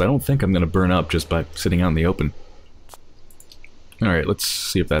matters. I don't think I'm going to burn up just by sitting out in the open. Alright, let's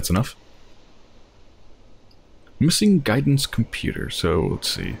see if that's enough. Missing guidance computer, so let's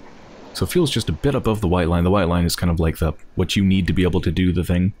see. So fuel's just a bit above the white line. The white line is kind of like the what you need to be able to do the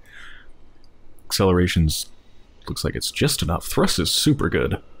thing. Acceleration's looks like it's just enough. Thrust is super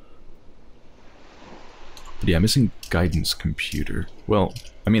good. But yeah, missing guidance computer. Well,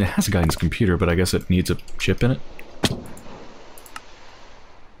 I mean, it has a guidance computer, but I guess it needs a chip in it.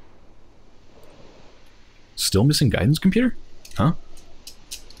 Still missing guidance computer? Huh?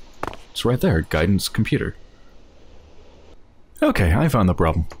 It's right there, guidance computer. Okay, I found the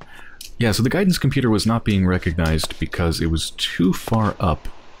problem. Yeah, so the guidance computer was not being recognized because it was too far up.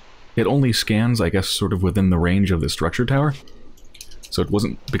 It only scans, I guess, sort of within the range of the structure tower. So it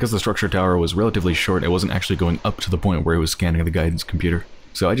wasn't, because the structure tower was relatively short, it wasn't actually going up to the point where it was scanning the guidance computer.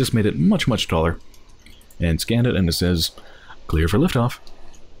 So I just made it much, much taller. And scanned it, and it says, clear for liftoff.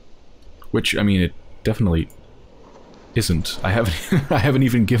 Which, I mean, it definitely isn't. I haven't, I haven't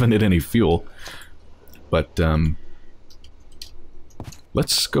even given it any fuel. But,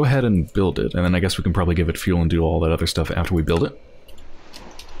 let's go ahead and build it, and then I guess we can probably give it fuel and do all that other stuff after we build it.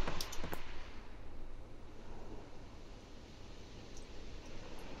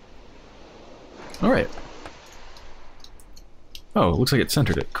 Alright. Oh, it looks like it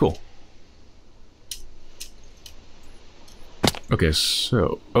centered it. Cool. Okay,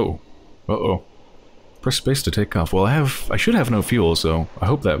 so... Oh. Uh-oh. Press space to take off. Well, I should have no fuel, so I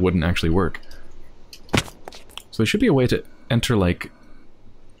hope that wouldn't actually work. So there should be a way to enter, like,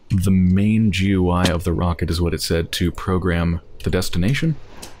 the main GUI of the rocket is what it said, to program the destination.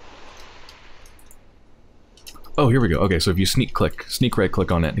 Oh, here we go. Okay, so if you sneak right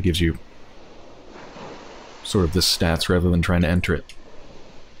click on it, it gives you sort of this stats rather than trying to enter it.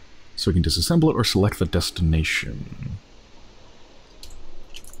 So we can disassemble it or select the destination.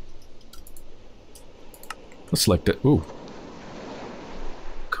 Let's select it. Ooh.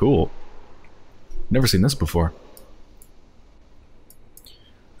 Cool. Never seen this before.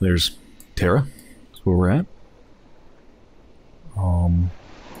 There's Terra. That's where we're at. I'm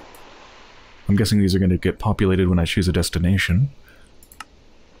guessing these are going to get populated when I choose a destination.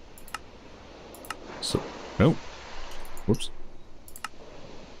 So, oh. Whoops.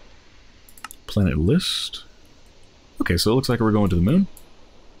 Planet list. Okay, so it looks like we're going to the moon.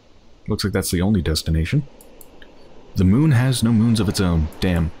 Looks like that's the only destination. The moon has no moons of its own.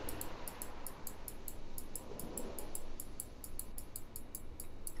 Damn.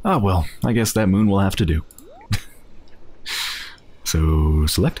 Ah, well, I guess that moon will have to do. So,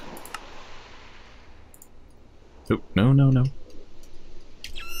 select. Oh, no, no, no.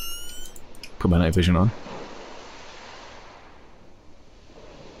 Put my night vision on.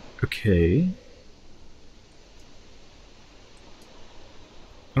 Okay.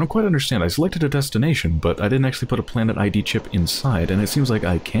 I don't quite understand. I selected a destination, but I didn't actually put a planet ID chip inside, and it seems like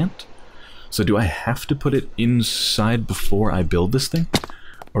I can't. So do I have to put it inside before I build this thing?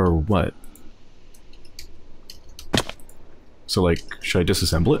 Or what? So, like, should I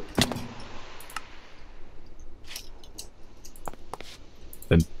disassemble it?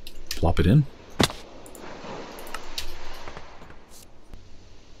 plop it in.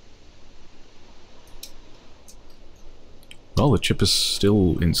 Well, the chip is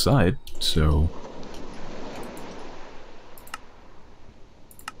still inside, so...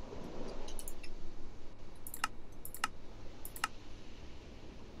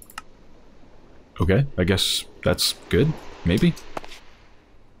 Okay, I guess that's good, maybe?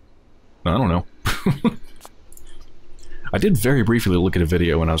 I don't know. I did very briefly look at a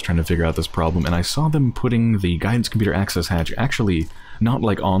video when I was trying to figure out this problem, and I saw them putting the guidance computer access hatch actually not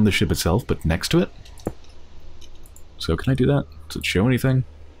like on the ship itself, but next to it. So can I do that? Does it show anything?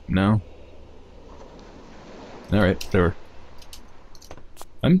 No. Alright, whatever.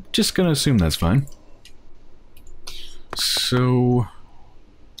 I'm just gonna assume that's fine. So...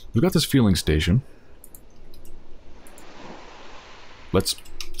 we've got this fueling station. Let's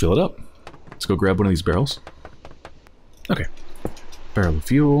fill it up. Let's go grab one of these barrels. Okay. Barrel of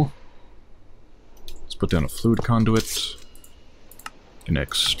fuel. Let's put down a fluid conduit. Can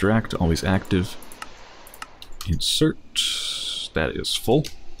extract, always active. Insert. That is full.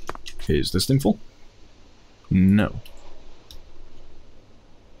 Is this thing full? No.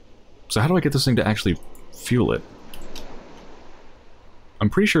 So how do I get this thing to actually fuel it? I'm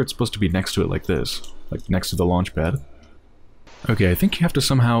pretty sure it's supposed to be next to it like this. Like next to the launch pad. Okay, I think you have to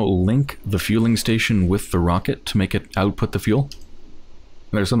somehow link the fueling station with the rocket to make it output the fuel.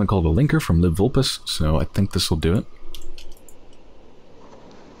 There's something called a linker from libvulpus, so I think this will do it.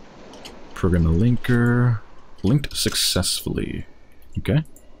 Program the linker. Linked successfully. Okay.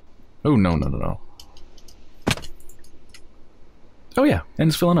 Oh, no, no, no, no. Oh yeah, and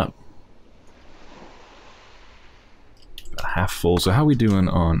it's filling up. Half full, so how are we doing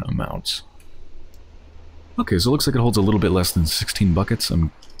on amounts? Okay, so it looks like it holds a little bit less than 16 buckets,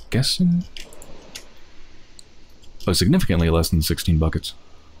 I'm guessing? Oh, significantly less than 16 buckets.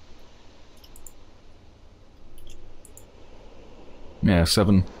 Yeah,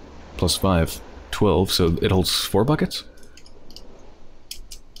 7 plus 5, 12, so it holds 4 buckets?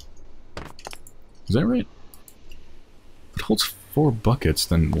 Is that right? If it holds 4 buckets,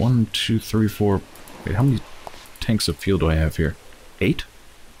 then 1, 2, 3, 4... Wait, how many tanks of fuel do I have here? 8?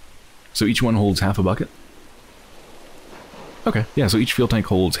 So each one holds half a bucket? Okay, yeah, so each fuel tank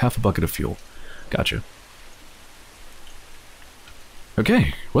holds half a bucket of fuel. Gotcha.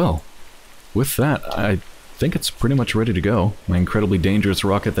 Okay, well, with that, I think it's pretty much ready to go. My incredibly dangerous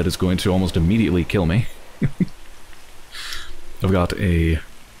rocket that is going to almost immediately kill me. I've got a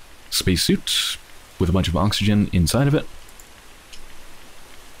spacesuit with a bunch of oxygen inside of it.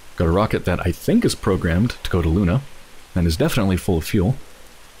 Got a rocket that I think is programmed to go to Luna, and is definitely full of fuel.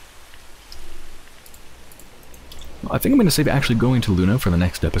 I think I'm going to save actually going to Luna for the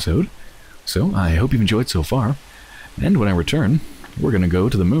next episode, so I hope you've enjoyed so far, and when I return, we're going to go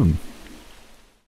to the moon.